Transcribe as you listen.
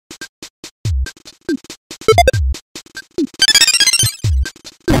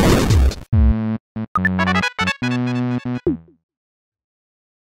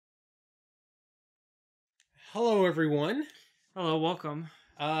everyone. Hello, welcome.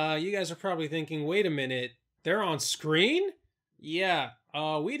 You guys are probably thinking, wait a minute, they're on screen? Yeah,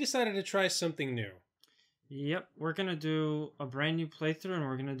 we decided to try something new. Yep, we're gonna do a brand new playthrough and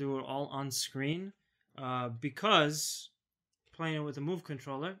we're gonna do it all on screen. Because playing it with a Move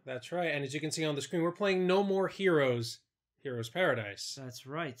controller. That's right, and as you can see on the screen, we're playing No More Heroes, Heroes Paradise. That's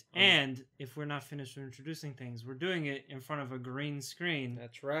right. And if we're not finished with introducing things, we're doing it in front of a green screen.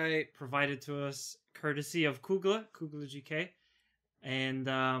 That's right. Provided to us courtesy of Kugla GK. And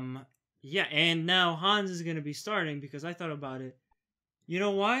yeah, and now Hans is gonna be starting because I thought about it. You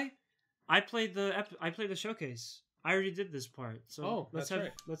know why? I played the showcase. I already did this part. So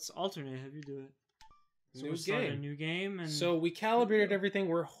let's alternate. Have you do it. So we'll start a new game, and so we calibrated everything.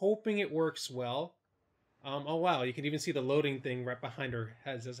 We're hoping it works well. Oh wow, you can even see the loading thing right behind our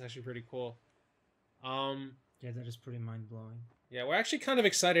heads. That's actually pretty cool. Yeah, that is pretty mind blowing. Yeah, we're actually kind of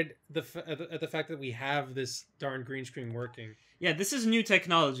excited at the fact that we have this darn green screen working. Yeah, this is new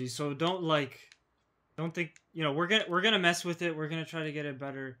technology, so don't think, you know, we're gonna mess with it. We're gonna try to get it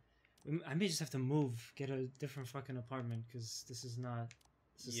better. I may just have to move, get a different fucking apartment because this is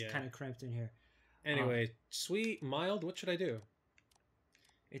kind of cramped in here. Anyway, sweet, mild, what should I do?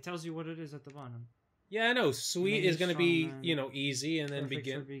 It tells you what it is at the bottom. Yeah, I know. Sweet is going to be, you know, easy and then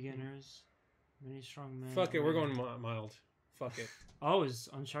begin. For beginners. Mini strong man. Fuck it, we're going mild. Fuck it. Oh, it's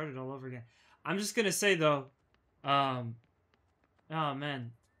Uncharted all over again. I'm just going to say, though, oh,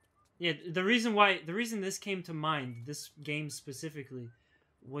 man. Yeah, the reason this came to mind, this game specifically,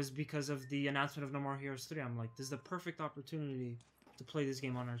 was because of the announcement of No More Heroes 3. I'm like, this is the perfect opportunity to play this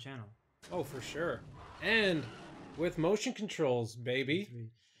game on our channel. Oh, for sure. And with motion controls, baby.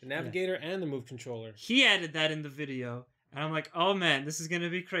 The navigator and the move controller. He added that in the video, and I'm like, oh man, this is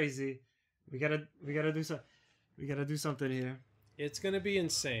gonna be crazy. We gotta do something here. It's gonna be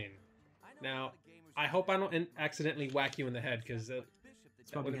insane. Now, I hope I don't accidentally whack you in the head, because that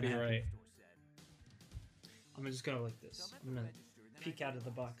wouldn't be right. I'm just gonna like this. I'm gonna peek out of the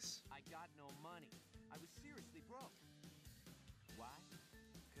box.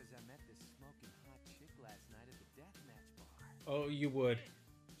 Oh, you would.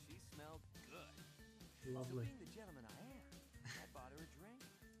 She smelled good. Lovely.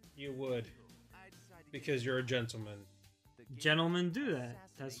 You would. Because you're a gentleman. Gentlemen do that.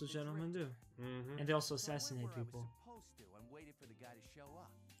 That's what gentlemen do. Mm-hmm. And they also assassinate people.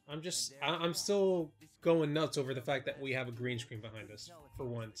 I'm still going nuts over the fact that we have a green screen behind us, for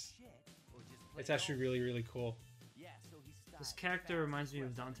once. It's actually really, really cool. This character reminds me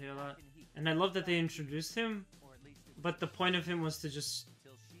of Dante a lot. And I love that they introduced him. But the point of him was to just,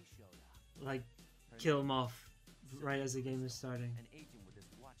 like, kill him off right as the game is starting.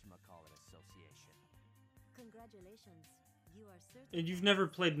 And you've never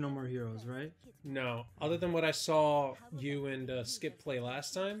played No More Heroes, right? No. Other than what I saw you and Skip play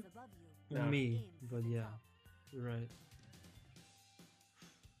last time? No. Me, but yeah. You're right.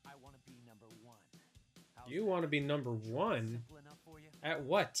 You want to be number one? At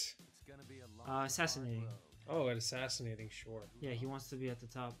what? Assassinating. Oh, at assassinating, sure. Yeah, he wants to be at the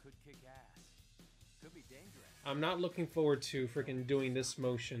top. I'm not looking forward to freaking doing this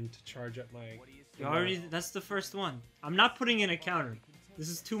motion to charge up my... That's the first one. I'm not putting in a counter. This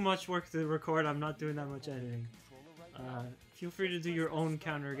is too much work to record. I'm not doing that much editing. Feel free to do your own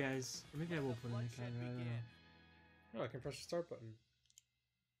counter, guys. Or maybe I will put in a counter, I don't know. Oh, I can press the start button.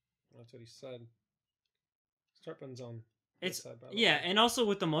 That's what he said. Start button's on this side, by the way. And also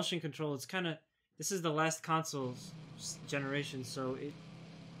with the motion control, it's kind of... This is the last console generation, so it...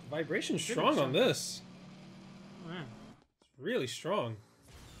 Vibration's strong on this. Oh, yeah. It's really strong.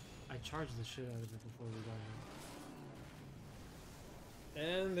 I charged the shit out of it before we got here.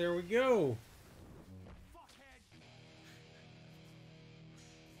 And there we go.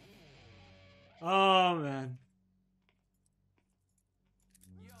 Oh, man.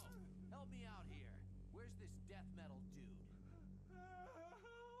 Yo, help me out here. Where's this death metal dude?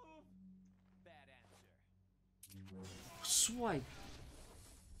 Bad answer. Swipe.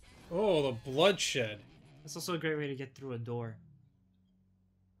 Oh, the bloodshed. That's also a great way to get through a door.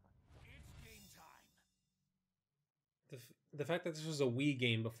 It's game time. The fact that this was a Wii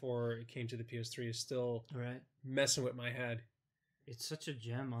game before it came to the PS3 is still messing with my head. It's such a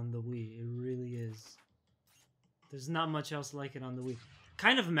gem on the Wii. It really is. There's not much else like it on the Wii.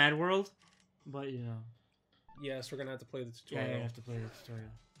 Kind of Mad World, but you know. Yes, we're gonna have to play the tutorial. Yeah, you have to play the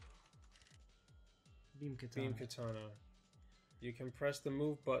tutorial. Beam Katana. Beam Katana. You can press the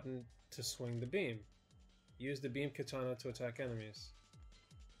move button to swing the beam. Use the Beam Katana to attack enemies.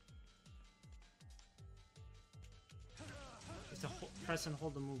 Just to press and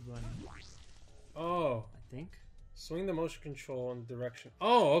hold the move button. Oh. I think. Swing the motion control in the direction.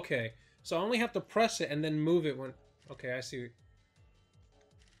 Oh, okay. So I only have to press it and then move it when... Okay, I see.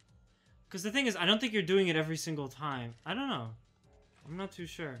 Because the thing is, I don't think you're doing it every single time. I don't know. I'm not too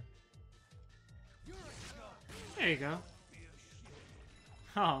sure. There you go.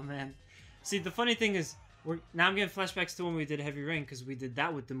 Oh, man. See, the funny thing is, now I'm getting flashbacks to when we did Heavy Rain, because we did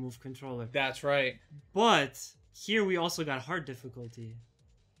that with the Move controller. That's right. But here we also got hard difficulty.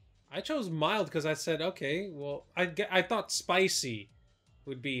 I chose mild because I said, okay, well, I thought spicy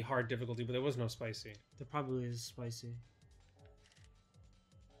would be hard difficulty, but there was no spicy. There probably is spicy.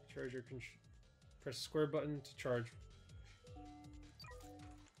 Charge your press the square button to charge.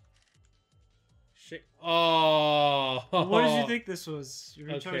 Shit. Oh! What did you think this was? You're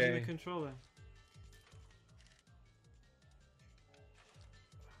recharging the controller.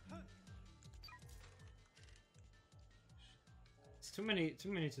 It's too many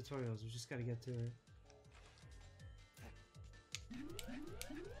tutorials. We just gotta get to it.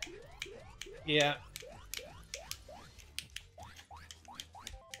 Yeah.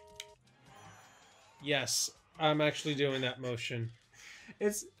 Yes, I'm actually doing that motion.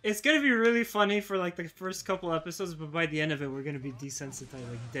 It's gonna be really funny for like the first couple episodes, but by the end of it, we're gonna be desensitized,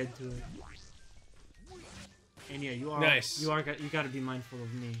 like dead to it. And yeah, you are nice. You gotta be mindful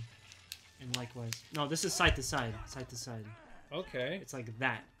of me, and likewise. No, this is side to side, side to side. Okay. It's like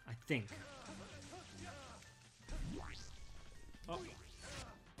that, I think. Oh.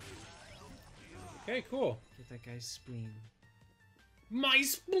 Okay, cool. Get that guy's spleen. My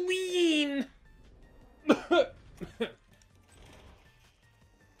spleen!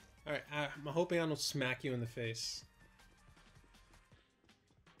 Alright, I'm hoping I don't smack you in the face.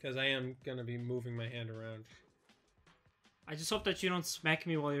 Because I am going to be moving my hand around. I just hope that you don't smack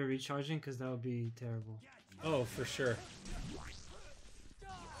me while you're recharging, because that would be terrible. Oh, for sure.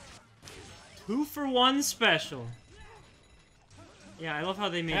 2-for-1 special. Yeah, I love how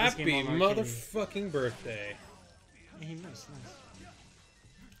they made this game all Happy arcadey. motherfucking birthday. Hey, nice.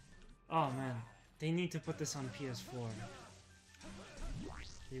 Oh, man. They need to put this on PS4.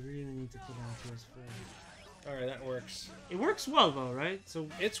 They really need to put it on PS4. Alright, that works. It works well, though, right? So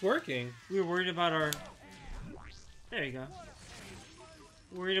It's working. we were worried about our... There you go.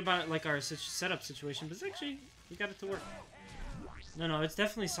 Worried about, like, our setup situation, but it's actually... We got it to work. No, it's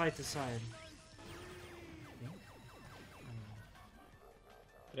definitely side to side.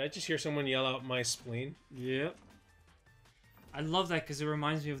 Did I just hear someone yell out my spleen? Yep. I love that because it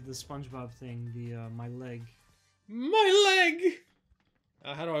reminds me of the SpongeBob thing, the my leg. My leg!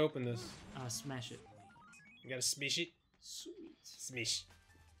 How do I open this? Smash it. You gotta smash it? Sweet. Smash.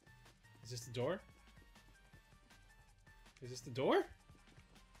 Is this the door? Is this the door?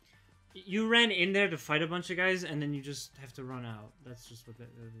 You ran in there to fight a bunch of guys, and then you just have to run out. That's just what that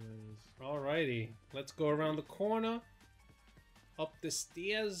is. Alrighty. Let's go around the corner. Up the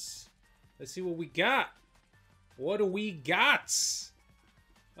stairs. Let's see what we got. What do we got?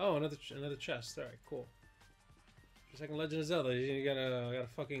 Oh, another chest. All right, cool. Second Legend of Zelda. You gotta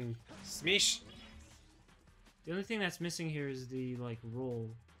fucking smash. The only thing that's missing here is the like roll,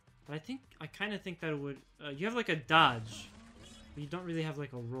 but I kind of think that it would. You have like a dodge, but you don't really have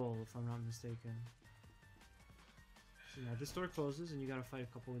like a roll, if I'm not mistaken. So now this door closes, and you gotta fight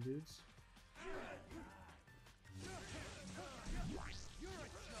a couple of dudes.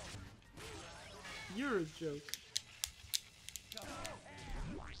 You're a joke.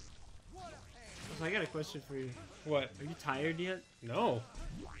 So I got a question for you. What? Are you tired yet? No.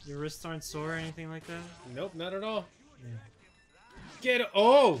 Your wrists aren't sore or anything like that? Nope, not at all. Yeah. Get it.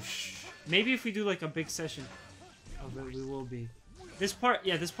 Oh, Maybe if we do like a big session of it, we will be. This part,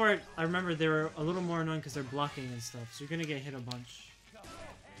 I remember they're a little more annoying because they're blocking and stuff, so you're gonna get hit a bunch.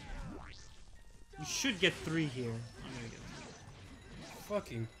 You should get 3 here. I'm gonna get 3.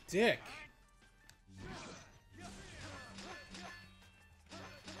 Fucking dick.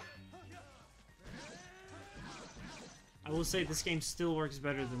 I will say this game still works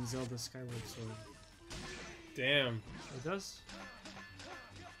better than Zelda Skyward Sword. Damn. It does?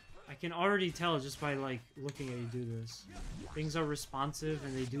 I can already tell just by like looking at you do this. Things are responsive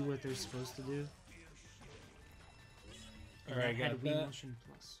and they do what they're supposed to do. Alright, got Wii that. Motion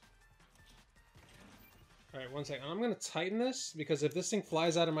Plus. Alright, one second. I'm gonna tighten this because if this thing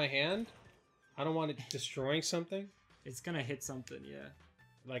flies out of my hand, I don't want it destroying something. It's gonna hit something, yeah.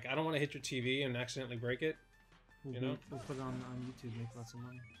 Like, I don't want to hit your TV and accidentally break it. We'll, You know? we'll put it on YouTube, make lots of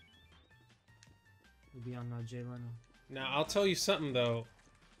money. We'll be on Jay Leno. Now, I'll tell you something, though.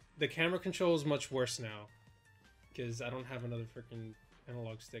 The camera control is much worse now. Because I don't have another freaking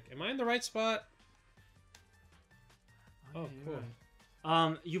analog stick. Am I in the right spot? Oh, Okay, cool. you're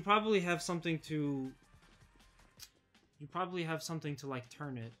right. You probably have something to You probably have something to like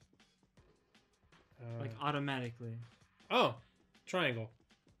turn it, like Uh, automatically. oh, triangle.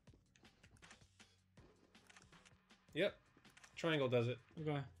 Yep, triangle does it.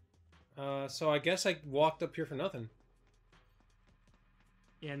 Okay. So I guess I walked up here for nothing.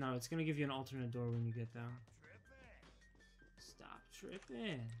 Yeah, no, it's gonna give you an alternate door when you get down. Stop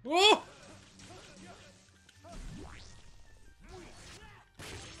tripping. Whoa!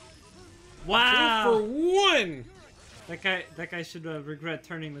 Wow! 2 for 1! That guy should regret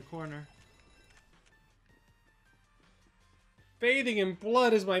turning the corner. Bathing in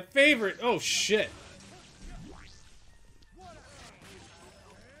blood is my favorite. Oh shit!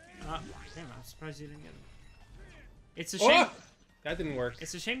 Damn, I'm surprised you didn't get him. It's a shame. Oh! That didn't work.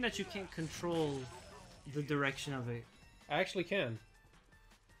 It's a shame that you can't control the direction of it. I actually can.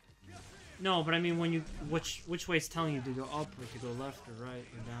 No, but I mean when you which way it's telling you to go up or to go left or right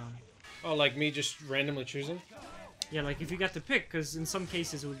or down. Oh, like me just randomly choosing? Yeah, like if you got to pick, because in some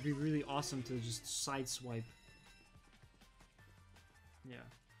cases it would be really awesome to just sideswipe. Yeah,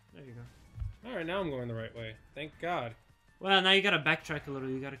 there you go. Alright, now I'm going the right way. Thank God. Well, now you gotta backtrack a little.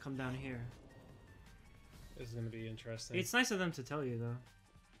 You gotta come down here. This is gonna be interesting. It's nice of them to tell you, though.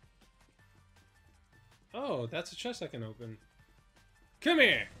 Oh, that's a chest I can open. Come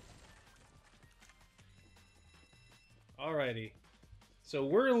here! Alrighty. So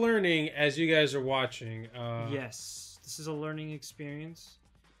we're learning as you guys are watching. Yes, this is a learning experience.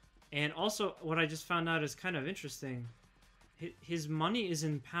 And also, what I just found out is kind of interesting. His money is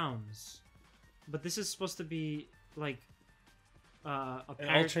in pounds. But this is supposed to be, like, an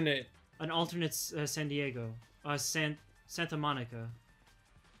alternate San Diego. Santa Monica.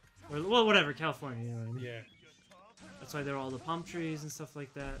 Or, well, whatever, California, you know what I mean? Yeah. That's why there are all the palm trees and stuff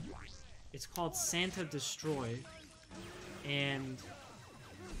like that. It's called Santa Destroy. And...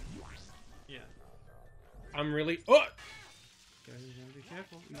 yeah. I'm really... Oh! Guys, you gotta be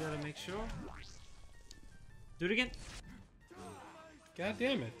careful. You gotta make sure. Do it again. God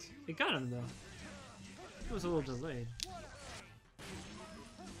damn it. It got him, though. It was a little delayed.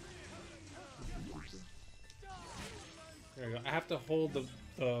 There we go. I have to hold the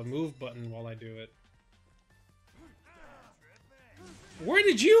move button while I do it. Where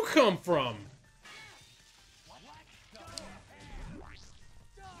did you come from?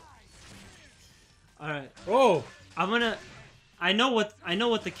 Alright. Oh! I know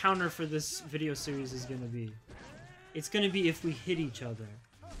what the counter for this video series is gonna be. It's gonna be if we hit each other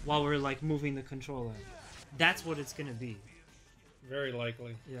while we're like moving the controller. That's what it's gonna be. Very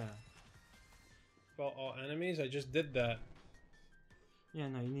likely. Yeah. Well, all enemies? I just did that. Yeah,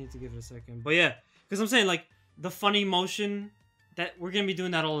 no, you need to give it a second. But yeah, because I'm saying like the funny motion, that we're gonna be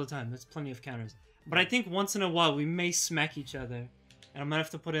doing that all the time. There's plenty of counters. But I think once in a while we may smack each other, and I'm gonna have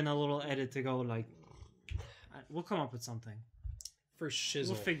to put in a little edit to go like, we'll come up with something. For shizzle.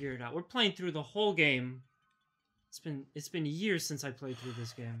 We'll figure it out. We're playing through the whole game. It's been years since I played through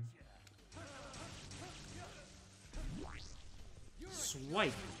this game.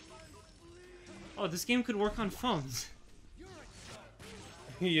 Swipe. Oh, this game could work on phones.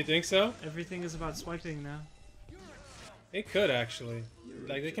 You think so? Everything is about swiping now. It could, actually.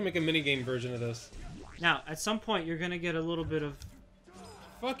 Like, they can make a minigame version of this. Now, at some point, you're gonna get a little bit of...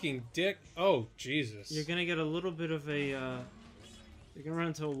 Fucking dick. Oh, Jesus. You're gonna get a little bit of a, you're gonna run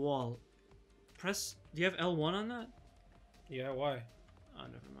into a wall. Press... Do you have L1 on that? Yeah, why? Oh,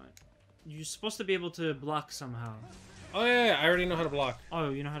 never mind. You're supposed to be able to block somehow. Oh, yeah, I already know how to block. Oh,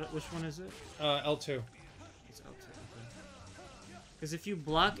 you know how to... Which one is it? L2. It's L2, because if you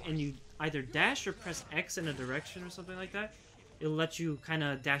block and you either dash or press X in a direction or something like that, it'll let you kind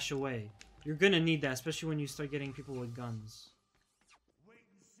of dash away. You're gonna need that, especially when you start getting people with guns.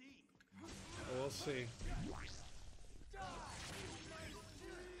 We'll see.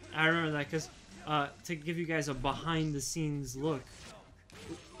 I remember that because to give you guys a behind-the-scenes look,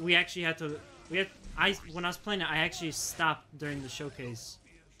 we actually had to. When I was playing it, I actually stopped during the showcase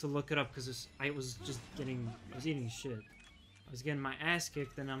to look it up because I was eating shit. I was getting my ass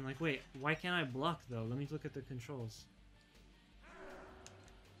kicked, and I'm like, wait, why can't I block though? Let me look at the controls.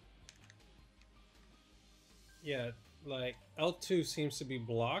 Yeah, like, L2 seems to be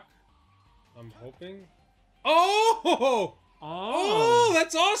block. I'm hoping. Oh! Oh,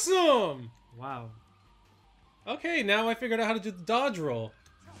 that's awesome! Wow. Okay, now I figured out how to do the dodge roll.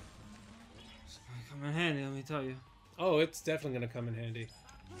 It's gonna come in handy, let me tell you. Oh, it's definitely gonna come in handy.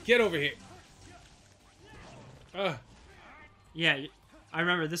 Get over here. Yeah, I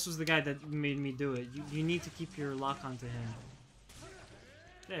remember this was the guy that made me do it. You need to keep your lock onto him.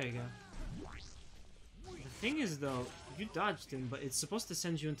 There you go. The thing is, though, you dodged him, but it's supposed to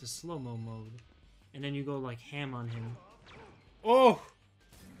send you into slow-mo mode. And then you go, like, ham on him. Oh!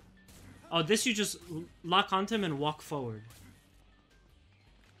 Oh, this you just lock onto him and walk forward.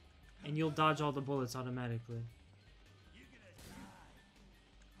 And you'll dodge all the bullets automatically.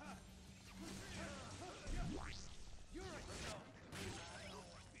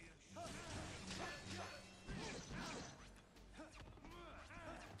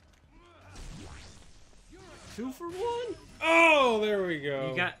 Two for one. Oh, there we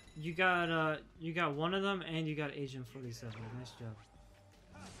go. You got one of them, and you got Agent 47. Nice job.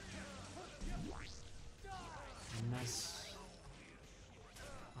 Nice.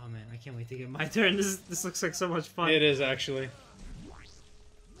 Oh man, I can't wait to get my turn. This looks like so much fun. It is actually.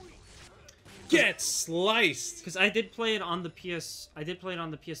 Get sliced. Because I did play it on the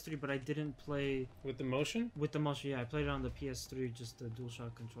PS3, but I didn't play With the motion? with the motion. Yeah, I played it on the PS3, just the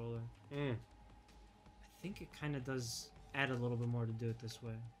DualShock controller. Mm. I think it kind of does add a little bit more to do it this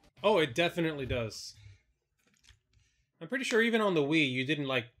way. Oh, it definitely does. I'm pretty sure even on the Wii, you didn't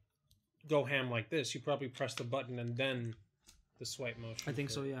like go ham like this. You probably pressed the button and then the swipe motion. I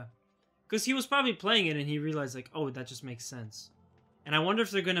think so, yeah. Because he was probably playing it and he realized, like, oh, that just makes sense. And I wonder if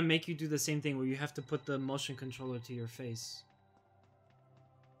they're going to make you do the same thing where you have to put the motion controller to your face.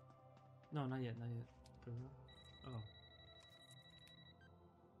 No, not yet, not yet. Oh.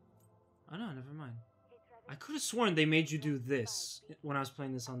 Oh no, never mind. I could have sworn they made you do this when I was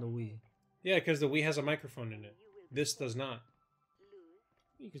playing this on the Wii. Yeah, because the Wii has a microphone in it. This does not.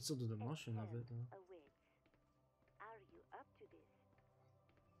 You can still do the motion of it, though. Are you up to this?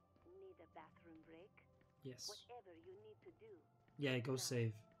 Need a bathroom break? Yes. Whatever you need to do. Yeah, go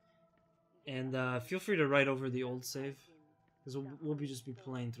save. And feel free to write over the old save. Because we'll just be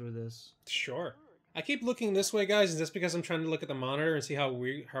playing through this. Sure. I keep looking this way, guys, and that's because I'm trying to look at the monitor and see how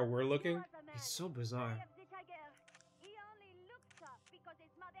we're looking. It's so bizarre.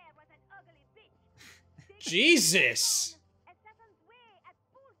 Jesus!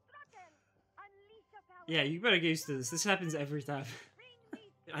 Yeah, you better get used to this. This happens every time.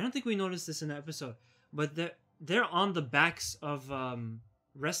 I don't think we noticed this in the episode, but they're on the backs of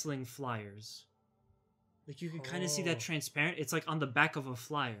wrestling flyers. Like you can kind of see that transparent. It's like on the back of a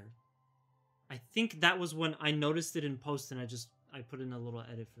flyer. I think that was when I noticed it in post, and I put in a little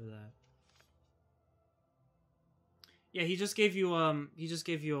edit for that. Yeah, he just gave you a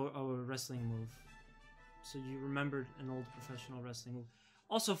wrestling move, so you remembered an old professional wrestling move.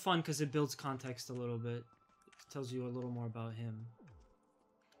 Also fun because it builds context a little bit. It tells you a little more about him.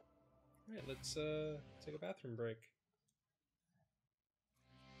 All right, let's take a bathroom break.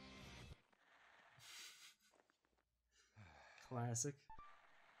 Classic.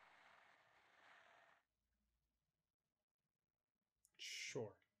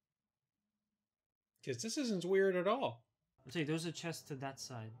 Sure. Because this isn't weird at all. I'll tell you, there's a chest to that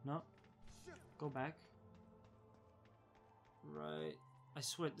side. No. Go back. Right. I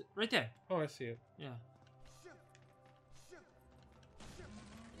swear. Right there. Oh, I see it. Yeah.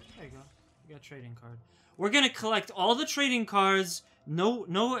 There you go. You got a trading card. We're gonna collect all the trading cards. No.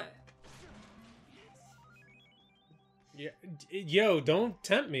 Yeah, yo, don't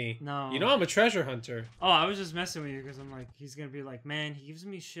tempt me. No. You know I'm a treasure hunter. Oh, I was just messing with you because I'm like, he's gonna be like, man, he gives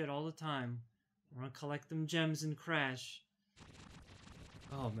me shit all the time. I'm gonna collect them gems and crash.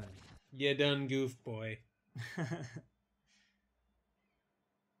 Oh man. You done goof, boy.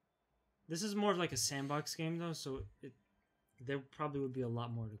 This is more of like a sandbox game though, so there probably would be a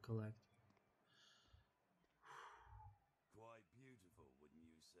lot more to collect. Quite beautiful, wouldn't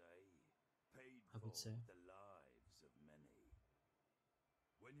you say? Paid I would for say. the lives of many.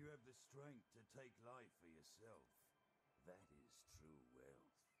 When you have the strength to take life for yourself, that is true wealth.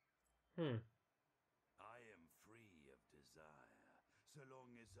 I am free of desire. So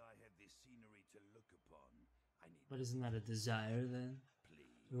long as I have this scenery to look upon, I need. But isn't that a desire then? Please.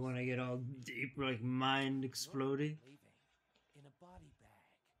 We want to get all deep, like mind exploding. Leaving in a body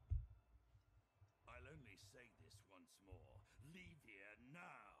bag. I'll only say this once more. Leave here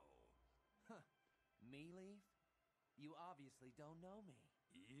now. Huh. Me leave? You obviously don't know me.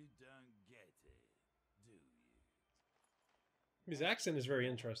 You don't get it, do you? His accent is very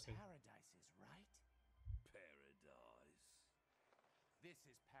interesting. Paradise is right. Paradise. This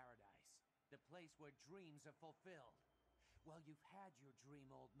is paradise. The place where dreams are fulfilled. Well, you've had your dream,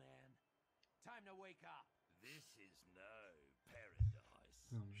 old man. Time to wake up. This is no paradise.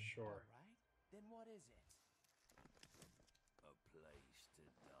 Sure. All right. Then what is it? A place to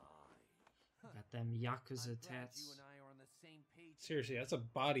die. Got them Yakuza I'm glad tats. you and I are on the same page. Seriously, that's a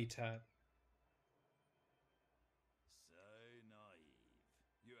body tat. So naive.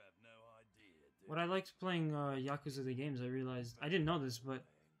 You have no idea, do What I liked playing Yakuza the games, I realized I didn't know this, but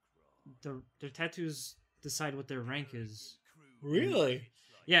their tattoos decide what their rank is. Crew Really?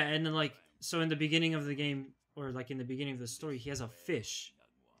 Yeah, and then like so in the beginning of the game, or like in the beginning of the story, he has a fish,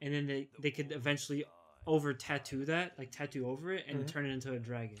 and then they could eventually over tattoo that, like tattoo over it, and turn it into a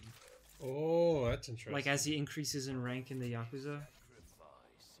dragon. Oh, that's interesting. Like as he increases in rank in the Yakuza.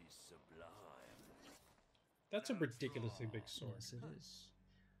 That's a ridiculously big sword. Yes, it is.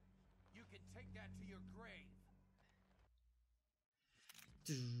 You can take that to your grave.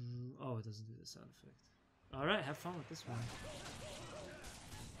 Oh, it doesn't do the sound effect. All right, have fun with this one.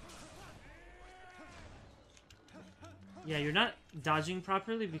 Yeah, you're not dodging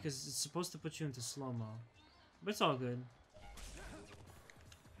properly because it's supposed to put you into slow-mo. But it's all good.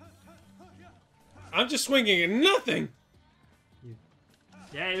 I'm just swinging and nothing!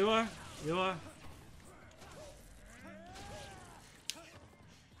 Yeah, you are. You are.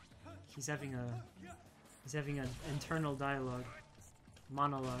 He's having an internal dialogue.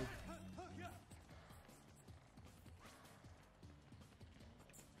 Monologue.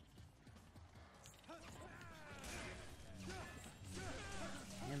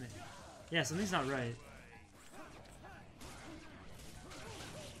 Damn it. Yeah, something's not right.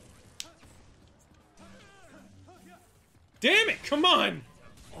 Damn it, come on!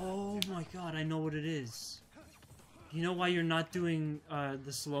 Oh my god, I know what it is. You know why you're not doing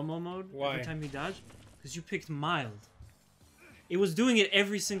the slow-mo mode Why? every time you dodge? Because you picked mild. It was doing it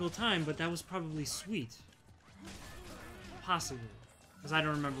every single time, but that was probably sweet. Possibly. Because I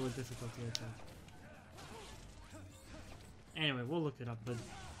don't remember what difficulty I took. Anyway, we'll look it up, but...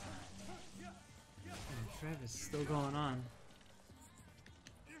 Oh, Travis, still going on.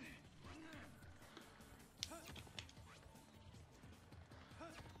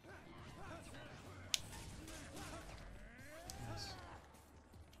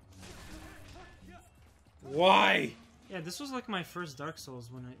 Why? Yeah, this was like my first Dark Souls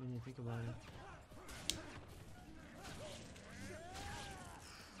when you think about it.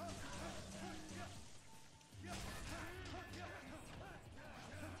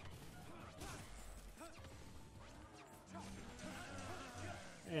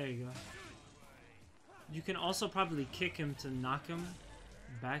 There you go. You can also probably kick him to knock him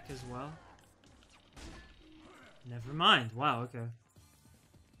back as well. Never mind. Wow, okay.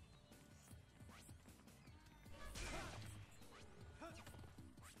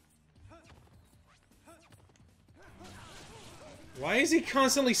 Why is he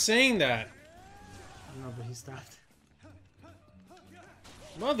constantly saying that? I don't know, but he stopped.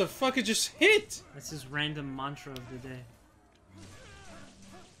 Motherfucker just hit! That's his random mantra of the day.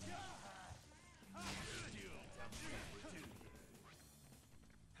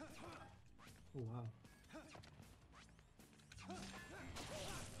 Oh, wow.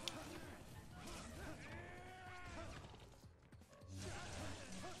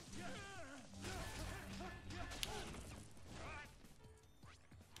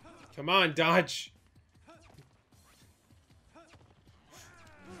 Come on, dodge!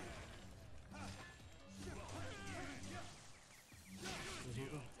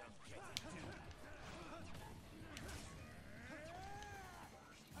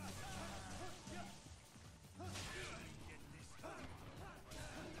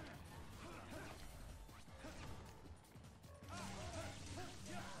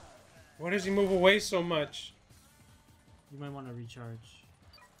 Why does he move away so much? You might want to recharge.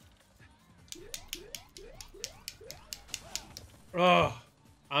 Oh,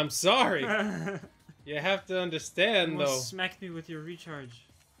 I'm sorry. You have to understand, though. Almost smacked me with your recharge.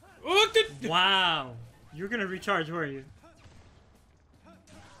 What the? Wow. You're gonna recharge, were you?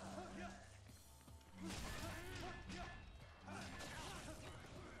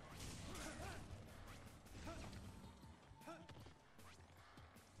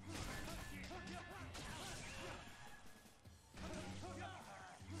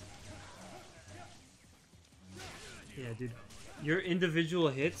 Yeah, dude. Your individual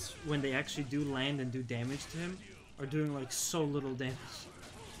hits, when they actually do land and do damage to him, are doing like so little damage.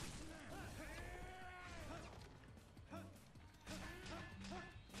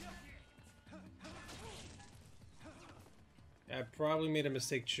 I probably made a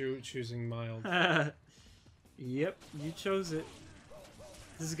mistake choosing mild. Yep, you chose it.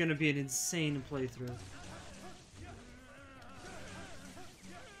 This is gonna be an insane playthrough.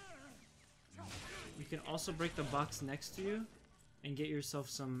 You can also break the box next to you and get yourself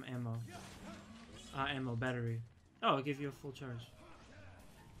some ammo. Ammo battery. Oh, I'll give you a full charge.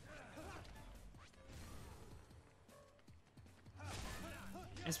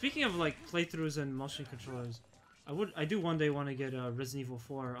 And speaking of like playthroughs and motion controllers, I do one day want to get Resident Evil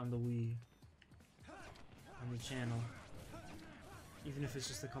 4 on the Wii. On the channel. Even if it's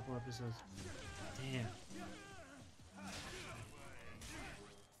just a couple episodes. Damn.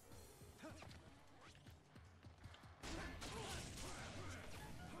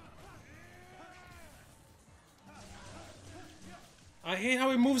 hate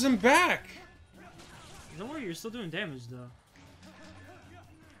how he moves him back. Don't worry, you're still doing damage though.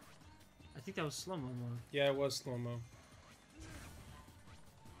 I think that was slow-mo mode. Yeah, it was slow-mo.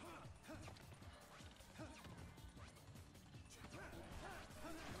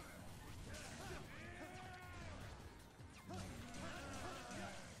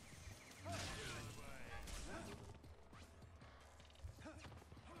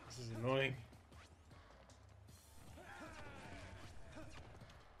 This is annoying.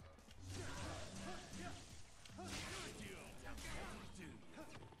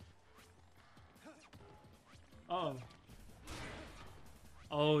 Oh.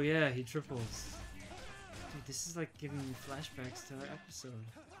 Oh yeah, he triples. Dude, this is like giving me flashbacks to our episode.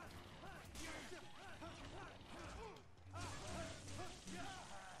 I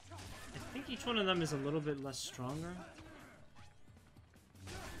think each one of them is a little bit less stronger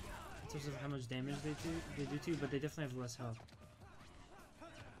in terms of how much damage they do to you, but they definitely have less health.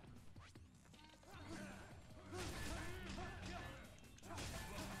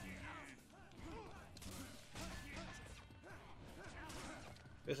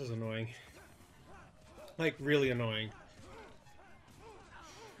 This is annoying. Like, really annoying.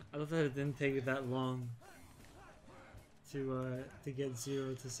 I love that it didn't take it that long to get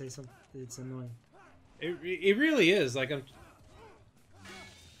Zero to say something. It's annoying. It really is. Like, I'm...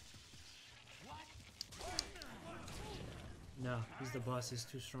 No, he's the boss. He's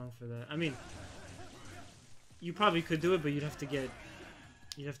too strong for that. I mean, you probably could do it, but you'd have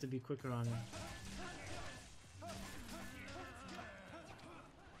to be quicker on him.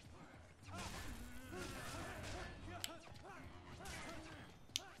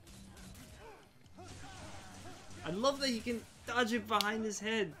 I love that you can dodge it behind his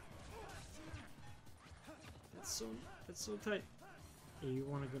head. That's so tight. Yeah, you're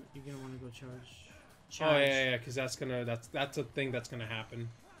gonna want to go charge. Oh yeah, because that's a thing that's gonna happen.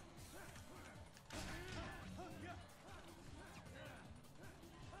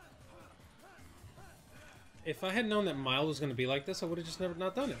 If I had known that Miles was gonna be like this, I would have just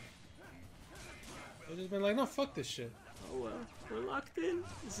not done it. I've just been like, no, fuck this shit. Oh well, we're locked in.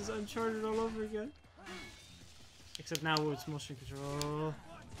 This is Uncharted all over again. Except now it's motion control.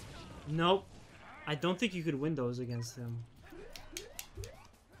 Nope. I don't think you could win those against him.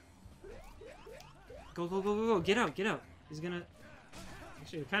 Go, go, go, go, go. Get out, get out. He's gonna...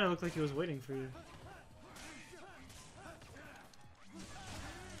 Actually, it kind of looked like he was waiting for you.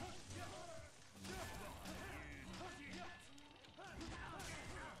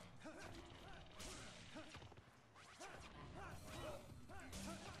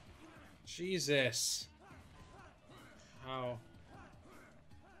 Jesus. How?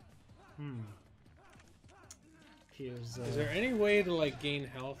 Here's, Is there any way to, like, gain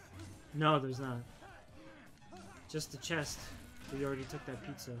health? No, there's not. Just the chest. We already took that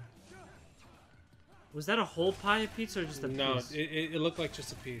pizza. Was that a whole pie of pizza or just a piece? No, it looked like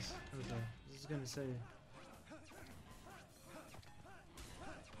just a piece. Okay, I was gonna say.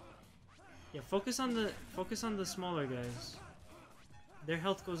 Yeah, focus on the smaller guys. Their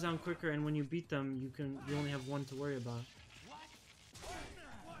health goes down quicker, and when you beat them, you only have one to worry about.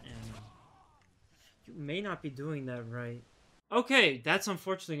 And you may not be doing that right. Okay, that's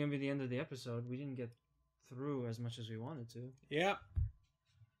unfortunately gonna be the end of the episode. We didn't get through as much as we wanted to. Yeah.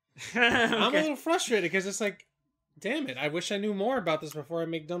 Okay. I'm a little frustrated because it's like, damn it, I wish I knew more about this before I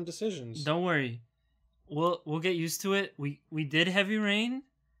make dumb decisions. Don't worry. We'll get used to it. We did Heavy Rain.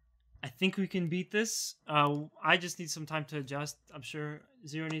 I think we can beat this. I just need some time to adjust. I'm sure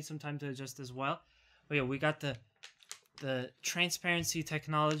Zero needs some time to adjust as well. But yeah, we got the transparency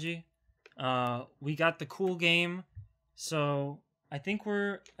technology. We got the cool game. So I think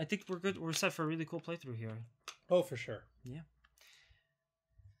we're good. We're set for a really cool playthrough here. Oh, for sure. Yeah.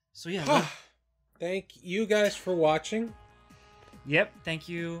 So yeah. Thank you guys for watching. Yep. Thank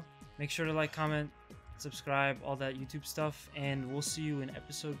you. Make sure to like, comment, subscribe, all that YouTube stuff, and we'll see you in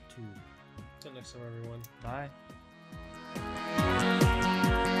episode 2. Until next time, everyone. Bye.